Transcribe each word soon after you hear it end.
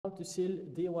How to sell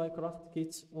DIY craft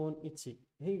kits on Etsy.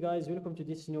 Hey guys, welcome to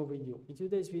this new video. In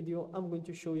today's video, I'm going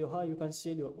to show you how you can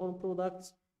sell your own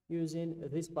products using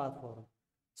this platform.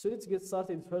 So let's get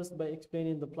started first by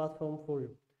explaining the platform for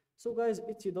you. So guys,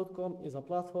 Etsy.com is a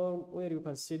platform where you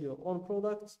can sell your own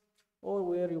products or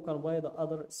where you can buy the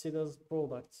other sellers'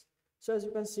 products. So as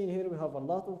you can see here, we have a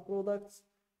lot of products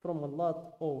from a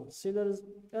lot of sellers,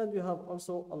 and we have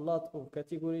also a lot of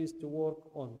categories to work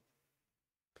on.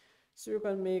 So you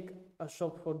can make a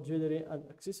shop for jewelry and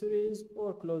accessories,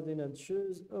 or clothing and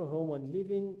shoes, or home and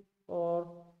living, or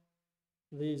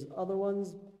these other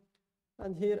ones.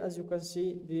 And here, as you can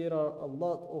see, there are a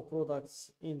lot of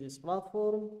products in this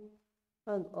platform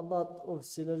and a lot of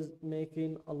sellers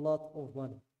making a lot of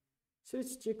money. So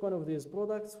let's check one of these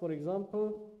products. For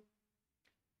example,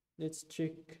 let's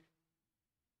check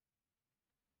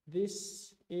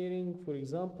this earring, for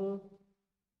example.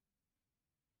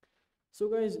 So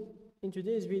guys, in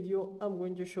today's video, I'm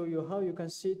going to show you how you can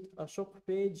set a shop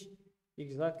page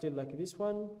exactly like this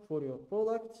one for your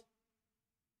product.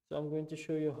 So I'm going to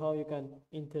show you how you can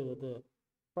enter the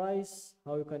price,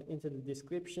 how you can enter the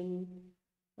description,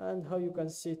 and how you can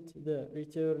set the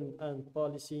return and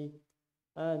policy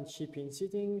and shipping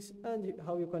settings, and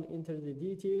how you can enter the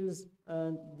details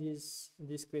and this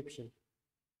description.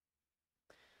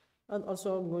 And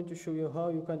also I'm going to show you how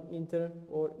you can enter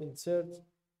or insert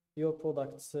your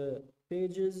products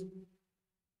pages.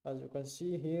 As you can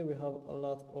see here, we have a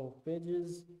lot of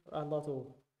pages, a lot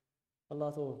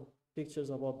of pictures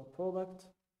about the product.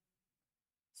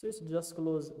 So let's just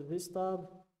close this tab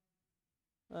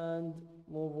and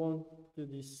move on to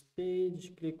this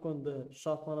page. Click on the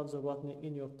shop manager button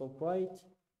in your top right.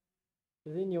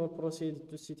 Then you will proceed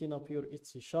to setting up your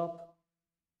Etsy shop.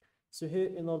 So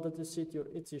here, in order to set your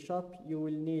Etsy shop, you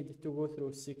will need to go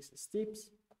through 6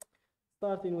 steps,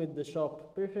 starting with the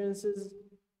shop preferences.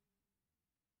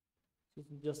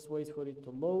 Just wait for it to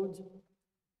load.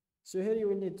 So here you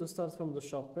will need to start from the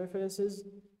shop preferences,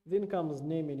 then comes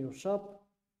name in your shop,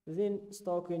 then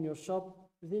stock in your shop,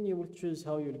 then you will choose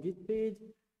how you'll get paid,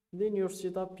 then you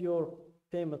set up your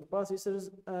payment processors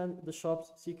and the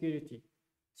shop's security.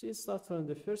 So you start from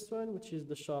the first one, which is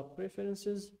the shop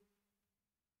preferences.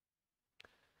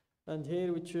 And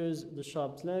here we choose the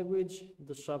shop's language,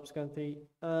 the shop's country,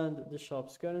 and the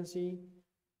shop's currency.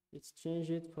 Let's change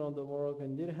it from the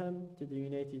Moroccan dirham to the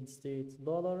United States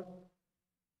dollar.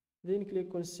 Then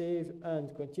click on save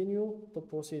and continue to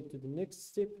proceed to the next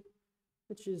step,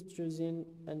 which is choosing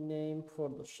a name for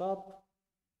the shop.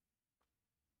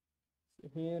 So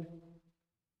here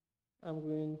I'm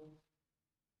going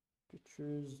to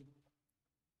choose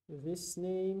this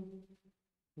name,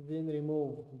 then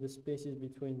remove the spaces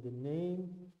between the name,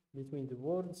 between the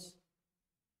words.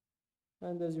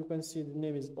 And as you can see, the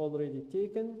name is already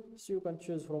taken, so you can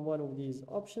choose from one of these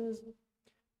options,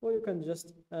 or you can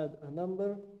just add a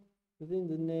number, then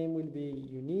the name will be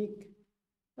unique.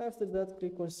 After that,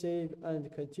 click on save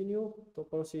and continue to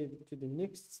proceed to the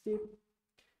next step,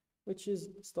 which is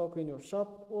stocking your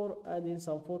shop or adding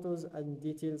some photos and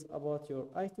details about your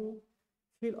item.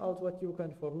 Fill out what you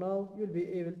can for now. You'll be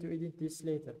able to edit this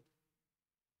later.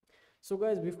 So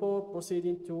guys, before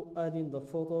proceeding to adding the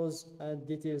photos and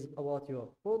details about your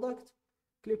product,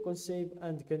 click on save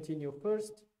and continue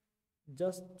first,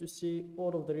 just to see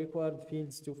all of the required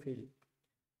fields to fill.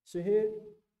 So here,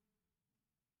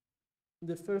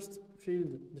 the first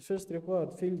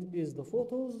required field is the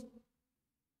photos.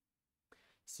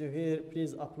 So here,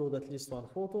 please upload at least one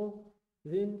photo.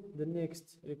 Then the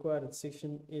next required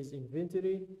section is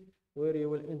inventory, where you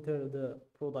will enter the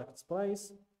product's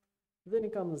price. Then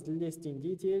comes the listing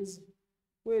details,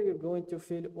 where you're going to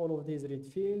fill all of these red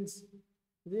fields.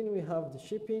 Then we have the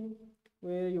shipping,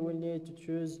 where you will need to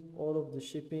choose all of the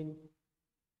shipping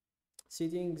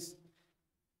settings,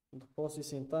 the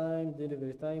processing time,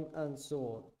 delivery time, and so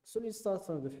on. So let's start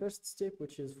from the first step,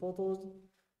 which is photos.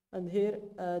 And here,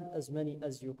 add as many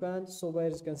as you can so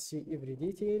buyers can see every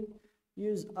detail.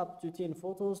 Use up to 10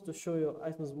 photos to show your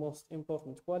item's most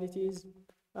important qualities.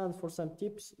 And for some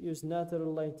tips, use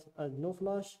natural light and no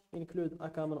flash. Include a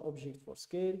common object for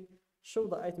scale. Show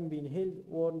the item being held,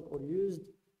 worn, or used.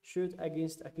 Shoot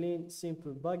against a clean,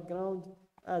 simple background.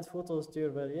 Add photos to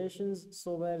your variations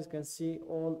so buyers can see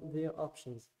all their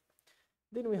options.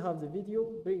 Then we have the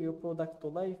video. Bring your product to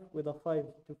life with a 5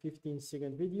 to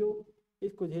 15-second video.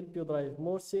 It could help you drive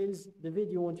more sales. The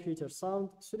video won't feature sound,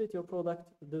 so let your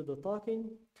product do the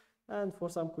talking. And for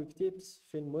some quick tips,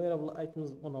 film wearable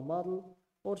items on a model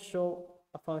or show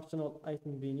a functional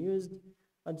item being used.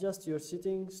 Adjust your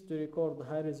settings to record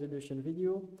high resolution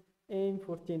video. Aim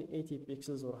for 1080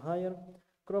 pixels or higher.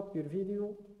 crop your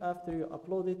video after you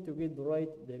upload it to get the right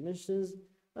dimensions.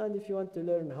 And if you want to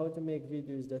learn how to make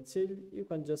videos that sell, you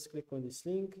can just click on this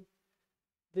link.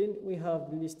 Then we have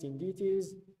the listing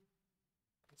details.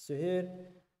 So here,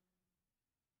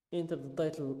 enter the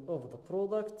title of the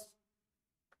product.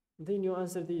 Then you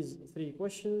answer these 3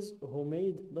 questions. Who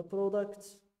made the product?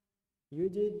 You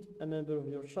did, a member of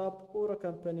your shop, or a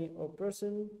company or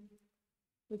person.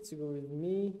 Let's go with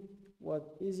me.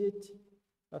 What is it?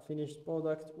 A finished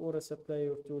product or a supply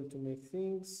or tool to make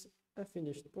things. A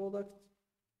finished product.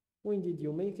 When did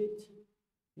you make it?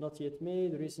 Not yet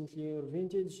made, recently or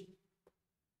vintage.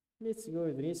 Let's go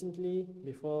with recently,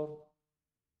 before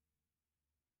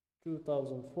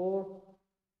 2004.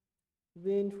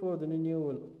 Then for the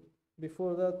renewal,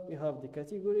 before that we have the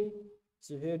category.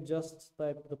 So here just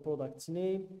type the product's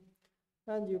name,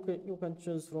 and you can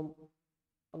choose from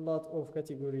a lot of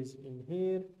categories in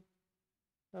here.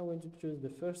 I'm going to choose the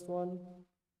first one,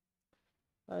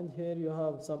 and here you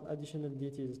have some additional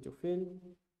details to fill,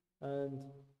 and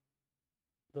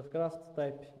the craft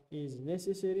type is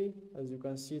necessary. As you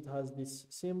can see, it has this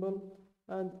symbol,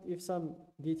 and if some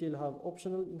detail have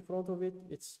optional in front of it,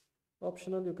 it's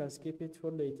optional, you can skip it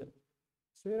for later.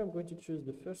 So here I'm going to choose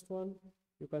the first one.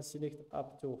 You can select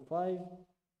up to 5,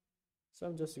 so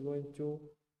I'm just going to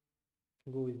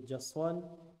go with just one.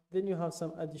 Then you have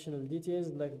some additional details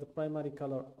like the primary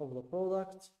color of the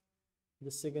product, the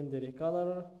secondary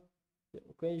color, the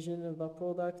occasion of the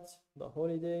product, the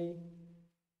holiday,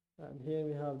 and here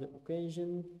we have the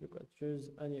occasion. You can choose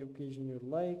any occasion you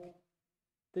like.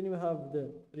 Then you have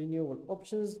the renewal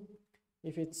options.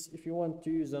 If you want to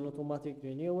use an automatic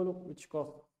renewal, which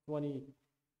costs 20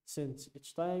 cents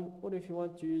each time, or if you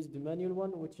want to use the manual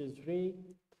one, which is free,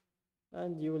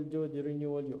 and you will do the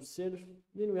renewal yourself.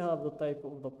 Then we have the type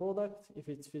of the product, if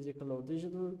it's physical or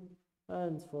digital,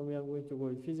 and for me I'm going to go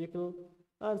with physical.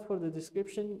 And for the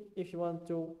description, if you want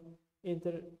to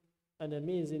enter an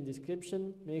amazing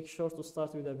description, make sure to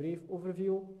start with a brief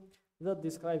overview that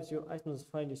describes your item's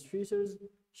finest features.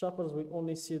 Shoppers will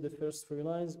only see the first 3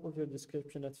 lines of your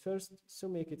description at first, so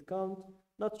make it count.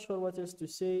 Not sure what else to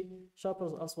say?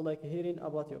 Shoppers also like hearing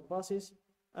about your process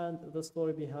and the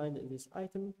story behind this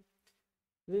item.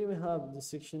 Then we have the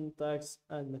section tags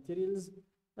and materials,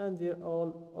 and they're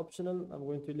all optional. I'm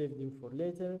going to leave them for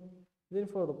later. Then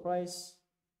for the price,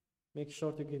 make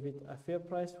sure to give it a fair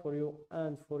price for you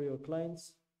and for your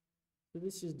clients. So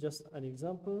this is just an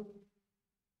example.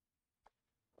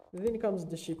 Then comes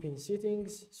the shipping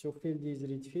settings. So fill these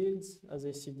read fields as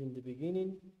I said in the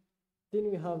beginning.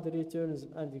 Then we have the returns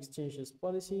and exchanges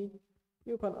policy.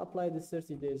 You can apply the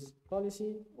 30 days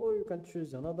policy, or you can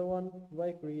choose another one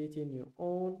by creating your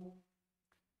own.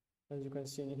 As you can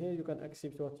see in here, you can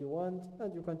accept what you want,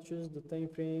 and you can choose the time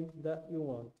frame that you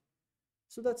want.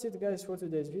 So that's it guys for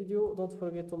today's video. Don't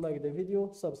forget to like the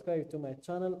video, subscribe to my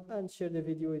channel, and share the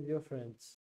video with your friends.